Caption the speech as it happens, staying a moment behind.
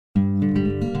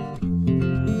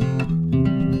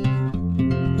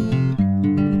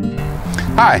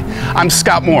Hi, I'm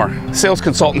Scott Moore, sales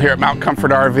consultant here at Mount Comfort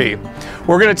RV.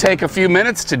 We're going to take a few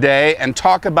minutes today and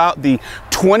talk about the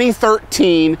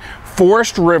 2013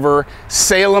 Forest River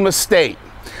Salem Estate.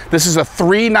 This is a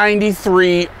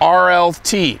 393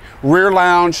 RLT, rear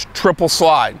lounge, triple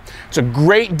slide. It's a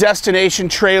great destination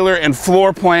trailer and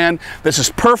floor plan. This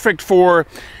is perfect for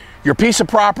your piece of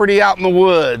property out in the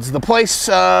woods, the place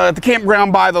at the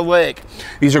campground by the lake.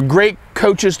 These are great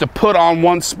coaches to put on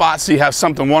one spot so you have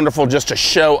something wonderful just to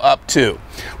show up to.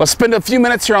 Let's spend a few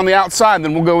minutes here on the outside,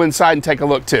 then we'll go inside and take a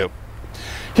look too.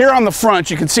 Here on the front,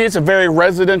 you can see it's a very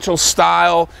residential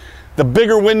style. The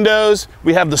bigger windows,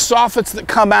 we have the soffits that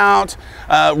come out,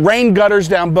 rain gutters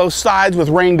down both sides with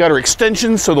rain gutter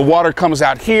extensions so the water comes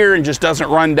out here and just doesn't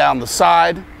run down the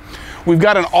side. We've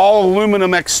got an all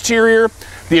aluminum exterior.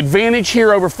 The advantage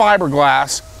here over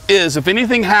fiberglass is if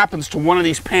anything happens to one of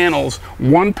these panels,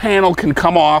 one panel can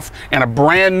come off and a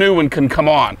brand new one can come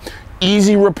on.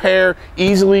 Easy repair,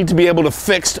 easily to be able to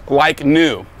fix like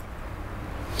new.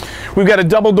 We've got a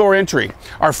double door entry.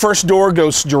 Our first door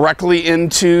goes directly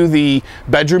into the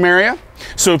bedroom area.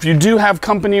 So if you do have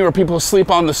company or people sleep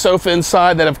on the sofa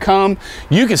inside that have come,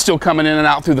 you can still come in and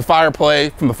out through the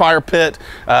fireplace, from the fire pit,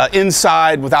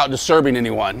 inside without disturbing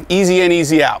anyone. Easy in,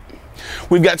 easy out.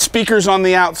 We've got speakers on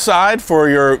the outside for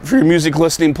your music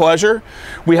listening pleasure.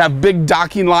 We have big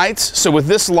docking lights. So with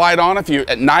this light on, if you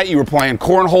at night you were playing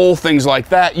cornhole, things like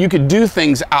that, you could do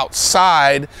things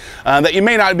outside that you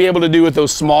may not be able to do with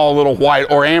those small little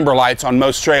white or amber lights on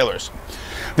most trailers.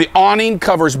 The awning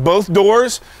covers both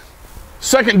doors.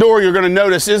 Second door you're going to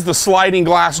notice is the sliding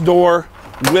glass door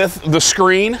with the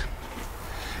screen.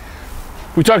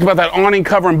 We talked about that awning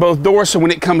covering both doors, so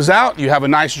when it comes out, you have a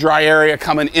nice dry area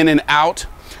coming in and out.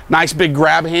 Nice big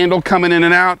grab handle coming in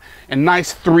and out, and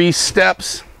nice 3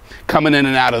 steps coming in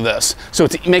and out of this. So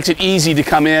it makes it easy to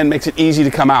come in, makes it easy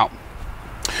to come out.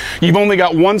 You've only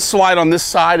got one slide on this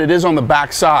side. It is on the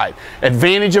back side.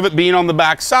 Advantage of it being on the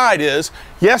back side is,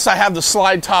 yes, I have the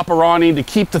slide topper awning to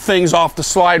keep the things off the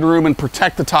slide room and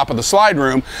protect the top of the slide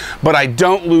room, but I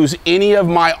don't lose any of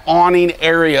my awning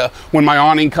area when my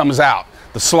awning comes out.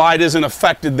 The slide isn't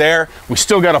affected there. We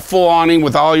still got a full awning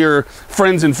with all your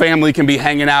friends and family can be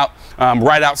hanging out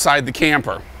right outside the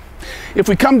camper. If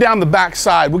we come down the back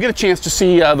side, we'll get a chance to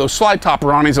see those slide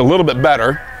topper awnings a little bit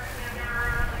better.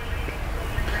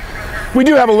 We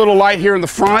do have a little light here in the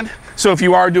front, so if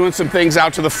you are doing some things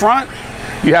out to the front,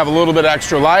 you have a little bit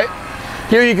extra light.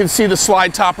 Here you can see the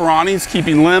slide topper awnings,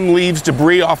 keeping limb, leaves,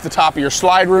 debris off the top of your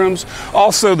slide rooms.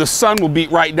 Also, the sun will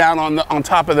beat right down on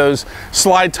top of those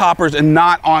slide toppers and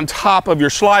not on top of your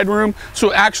slide room,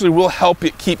 so it actually will help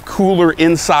it keep cooler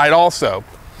inside also.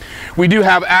 We do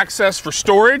have access for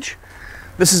storage.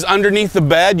 This is underneath the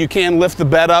bed. You can lift the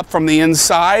bed up from the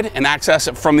inside and access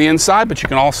it from the inside, but you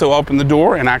can also open the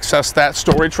door and access that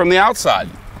storage from the outside.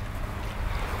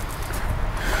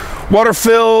 Water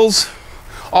fills.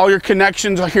 All your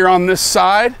connections are here on this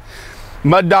side.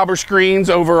 Mud dauber screens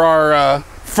over our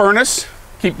furnace.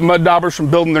 Keep mud daubers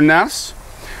from building their nests.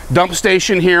 Dump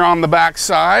station here on the back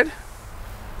side.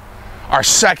 Our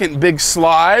second big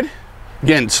slide.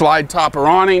 Again, slide topper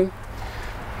awning.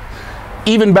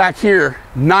 Even back here,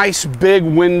 nice big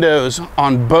windows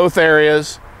on both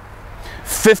areas.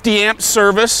 50 amp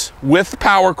service with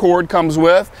power cord comes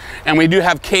with, and we do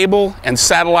have cable and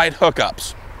satellite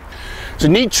hookups. It's a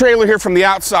neat trailer here from the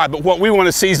outside, but what we want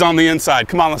to see is on the inside.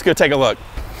 Come on, let's go take a look.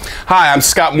 Hi, I'm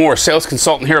Scott Moore, sales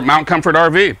consultant here at Mount Comfort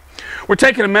RV. We're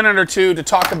taking a minute or two to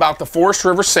talk about the Forest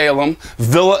River Salem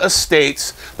Villa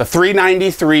Estates, the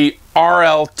 393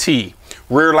 RLT,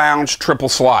 rear lounge triple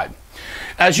slide.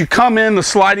 As you come in the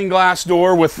sliding glass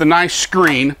door with the nice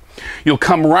screen, you'll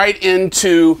come right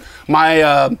into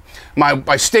my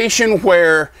station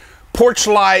where porch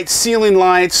lights, ceiling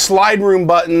lights, slide room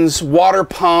buttons, water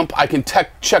pump. I can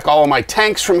check all of my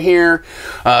tanks from here.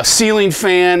 Ceiling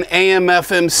fan, AM,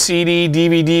 FM, CD,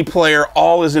 DVD player,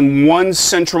 all is in one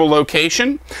central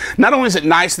location. Not only is it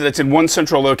nice that it's in one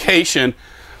central location,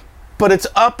 but it's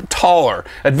up taller.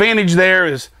 Advantage there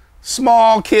is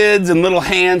small kids and little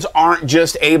hands aren't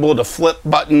just able to flip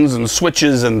buttons and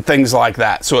switches and things like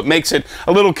that. So it makes it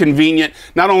a little convenient,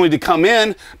 not only to come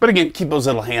in, but again, keep those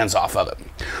little hands off of it.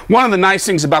 One of the nice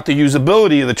things about the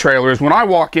usability of the trailer is when I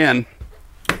walk in,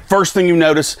 first thing you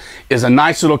notice is a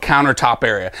nice little countertop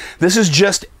area. This is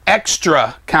just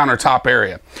extra countertop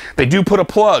area. They do put a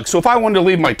plug. So if I wanted to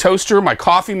leave my toaster, my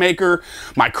coffee maker,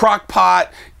 my crock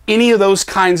pot, any of those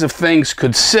kinds of things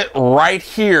could sit right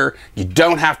here. You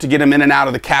don't have to get them in and out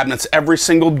of the cabinets every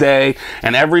single day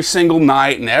and every single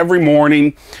night and every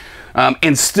morning,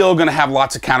 and still going to have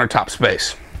lots of countertop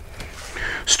space.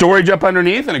 Storage up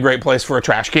underneath and a great place for a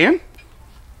trash can.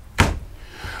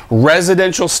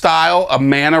 Residential style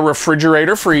Amana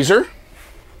refrigerator freezer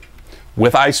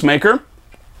with ice maker.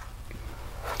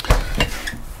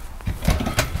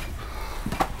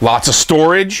 Lots of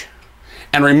storage.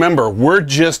 And remember, we're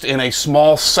just in a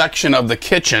small section of the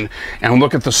kitchen, and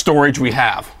look at the storage we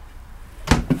have.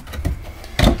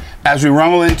 As we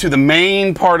rumble into the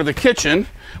main part of the kitchen,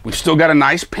 we've still got a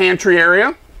nice pantry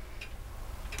area.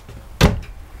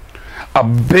 A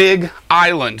big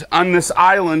island. On this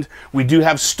island, we do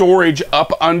have storage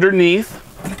up underneath.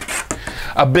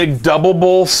 A big double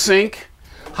bowl sink,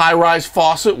 high-rise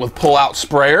faucet with pull-out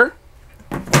sprayer.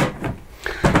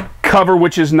 Cover,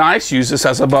 which is nice. Use this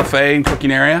as a buffet and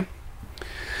cooking area.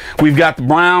 We've got the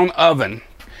brown oven.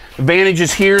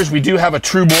 Advantages here is we do have a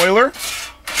true boiler.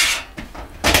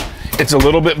 It's a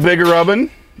little bit bigger oven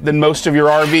than most of your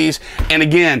RVs. And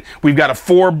again, we've got a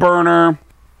 4-burner,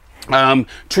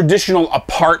 traditional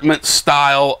apartment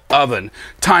style oven.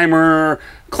 Timer,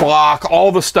 clock,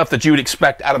 all the stuff that you would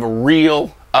expect out of a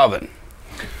real oven.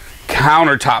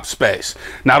 Countertop space.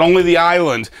 Not only the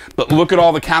island, but look at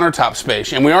all the countertop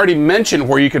space. And we already mentioned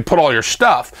where you could put all your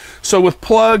stuff. So with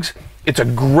plugs, it's a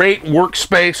great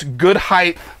workspace, good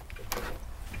height,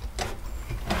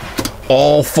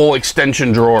 all full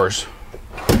extension drawers.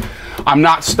 I'm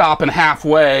not stopping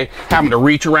halfway, having to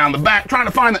reach around the back, trying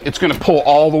to find it. It's going to pull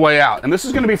all the way out. And this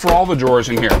is going to be for all the drawers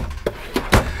in here.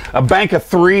 A bank of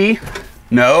 3,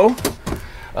 no,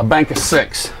 a bank of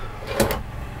 6.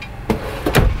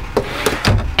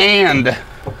 And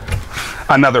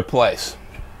another place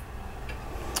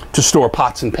to store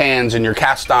pots and pans and your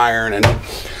cast iron. And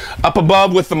up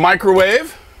above with the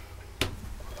microwave,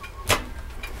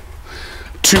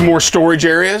 2 more storage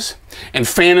areas, and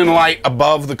fan and light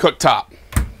above the cooktop.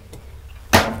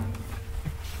 A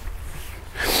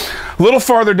little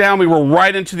farther down, we were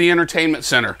right into the entertainment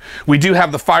center. We do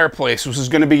have the fireplace, which is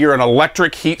going to be an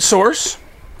electric heat source.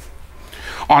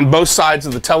 On both sides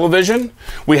of the television,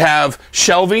 we have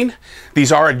shelving.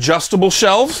 These are adjustable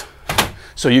shelves,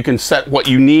 so you can set what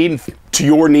you need to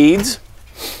your needs.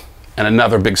 And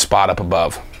another big spot up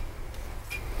above.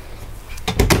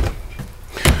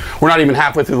 We're not even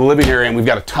halfway through the living area, and we've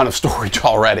got a ton of storage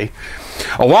already.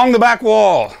 Along the back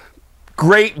wall,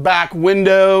 great back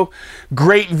window,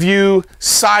 great view,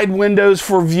 side windows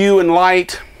for view and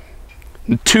light,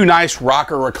 and 2 nice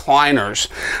rocker recliners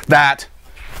that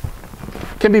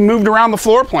can be moved around the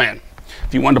floor plan.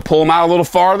 If you wanted to pull them out a little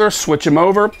farther, switch them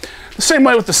over. The same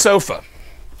way with the sofa.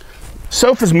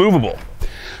 Sofa's movable.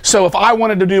 So if I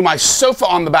wanted to do my sofa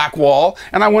on the back wall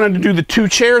and I wanted to do the 2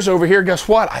 chairs over here, guess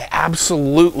what? I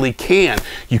absolutely can.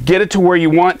 You get it to where you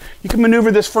want. You can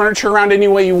maneuver this furniture around any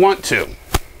way you want to.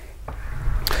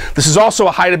 This is also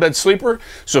a hide-a-bed sleeper,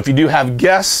 so if you do have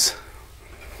guests,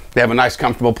 they have a nice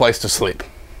comfortable place to sleep.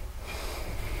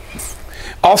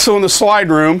 Also in the slide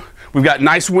room, we've got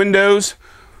nice windows,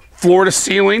 floor to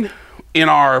ceiling in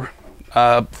our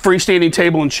freestanding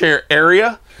table and chair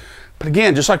area. But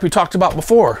again, just like we talked about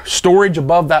before, storage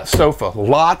above that sofa.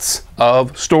 Lots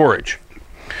of storage.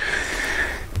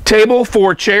 Table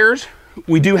for chairs.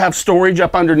 We do have storage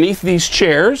up underneath these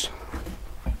chairs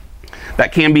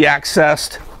that can be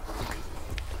accessed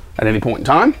at any point in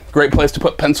time. Great place to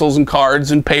put pencils and cards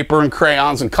and paper and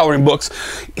crayons and coloring books.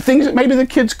 Things that maybe the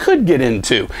kids could get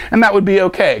into. And that would be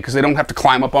okay because they don't have to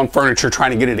climb up on furniture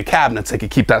trying to get into cabinets. They could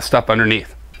keep that stuff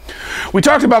underneath. We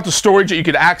talked about the storage that you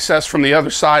could access from the other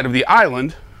side of the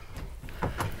island,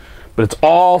 but it's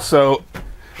also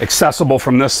accessible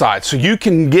from this side. So you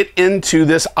can get into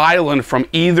this island from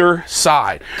either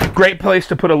side. Great place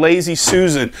to put a Lazy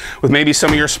Susan with maybe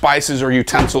some of your spices or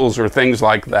utensils or things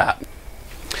like that.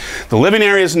 The living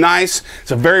area is nice.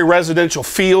 It's a very residential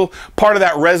feel. Part of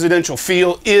that residential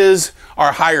feel is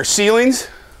our higher ceilings,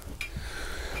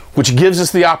 which gives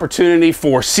us the opportunity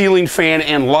for ceiling fan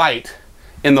and light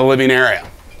in the living area.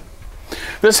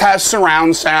 This has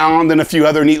surround sound and a few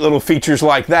other neat little features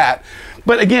like that.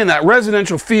 But again, that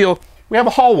residential feel, we have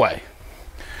a hallway.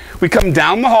 We come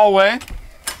down the hallway,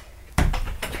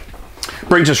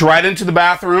 brings us right into the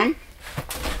bathroom.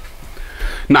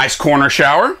 Nice corner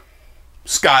shower,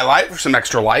 skylight for some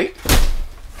extra light.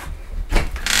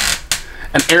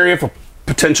 An area for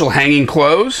potential hanging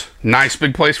clothes. Nice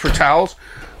big place for towels.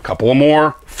 A couple of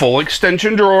more full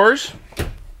extension drawers.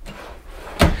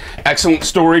 Excellent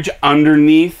storage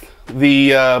underneath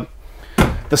the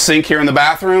sink here in the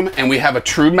bathroom, and we have a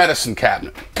true medicine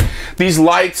cabinet. These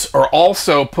lights are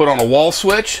also put on a wall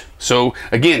switch. So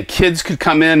again, kids could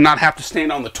come in, not have to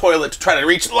stand on the toilet to try to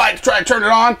reach the light, to try to turn it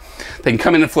on. They can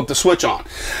come in and flip the switch on.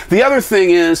 The other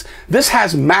thing is, this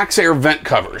has max air vent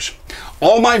covers.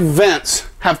 All my vents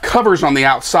have covers on the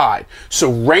outside.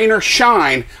 So rain or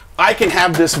shine, I can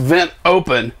have this vent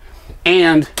open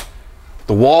and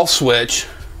the wall switch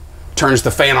turns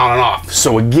the fan on and off.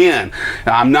 So again,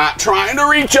 I'm not trying to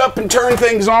reach up and turn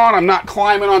things on. I'm not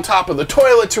climbing on top of the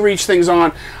toilet to reach things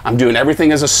on. I'm doing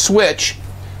everything as a switch.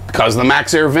 Because of the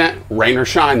max air vent, rain or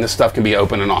shine, this stuff can be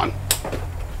open and on.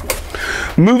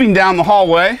 Moving down the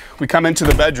hallway, we come into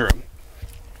the bedroom.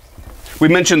 We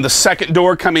mentioned the second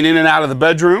door coming in and out of the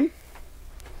bedroom.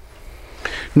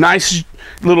 Nice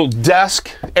little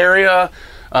desk area,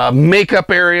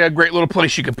 makeup area, great little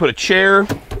place you could put a chair.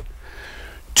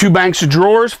 2 banks of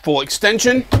drawers, full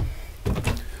extension.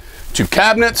 2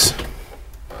 cabinets,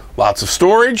 lots of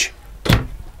storage.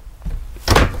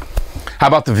 How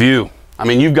about the view? I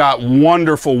mean, you've got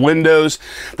wonderful windows.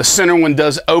 The center one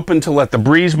does open to let the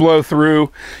breeze blow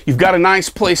through. You've got a nice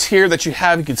place here that you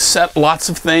could set lots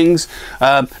of things.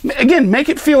 Again, make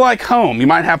it feel like home. You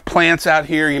might have plants out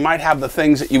here. You might have the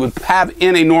things that you would have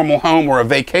in a normal home or a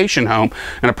vacation home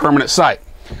in a permanent site.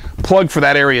 Plug for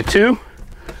that area too.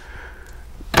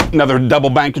 Another double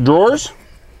bank of drawers.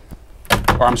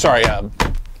 Or I'm sorry,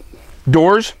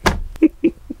 doors.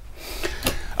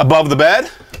 Above the bed.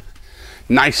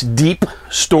 Nice deep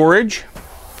storage.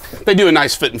 They do a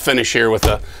nice fit and finish here with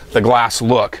the glass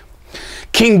look.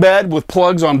 King bed with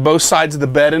plugs on both sides of the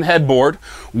bed and headboard.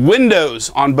 Windows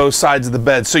on both sides of the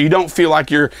bed so you don't feel like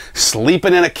you're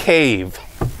sleeping in a cave.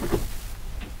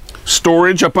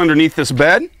 Storage up underneath this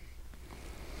bed.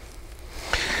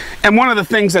 And one of the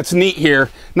things that's neat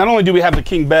here, not only do we have the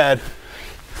king bed,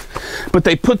 but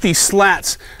they put these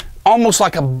slats almost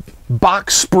like a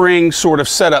box spring sort of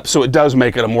setup, so it does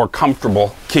make it a more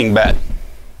comfortable king bed.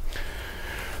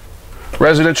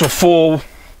 Residential full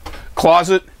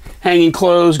closet, hanging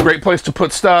clothes, great place to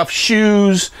put stuff,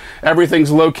 shoes,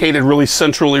 everything's located really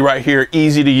centrally right here,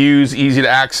 easy to use, easy to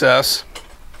access.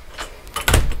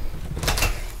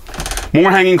 More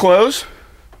hanging clothes,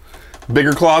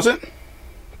 bigger closet.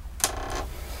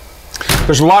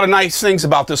 There's a lot of nice things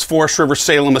about this Forest River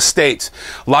Salem Estates.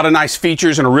 A lot of nice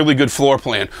features and a really good floor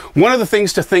plan. One of the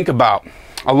things to think about,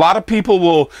 a lot of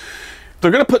people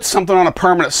they're going to put something on a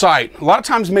permanent site. A lot of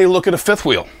times may look at a fifth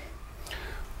wheel.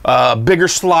 Bigger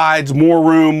slides, more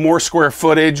room, more square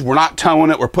footage. We're not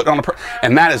towing it, we're putting on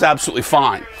and that is absolutely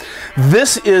fine.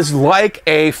 This is like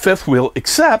a fifth wheel,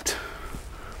 except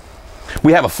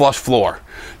we have a flush floor.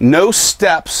 No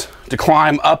steps to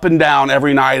climb up and down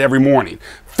every night, every morning.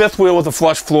 Fifth wheel with a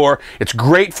flush floor. It's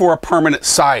great for a permanent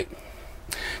site.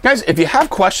 Guys, if you have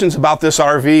questions about this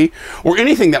RV or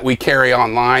anything that we carry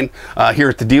online here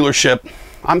at the dealership,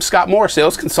 I'm Scott Moore,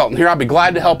 sales consultant here. I'll be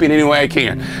glad to help you in any way I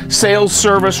can. Sales,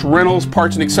 service, rentals,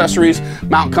 parts and accessories,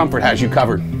 Mount Comfort has you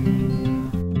covered.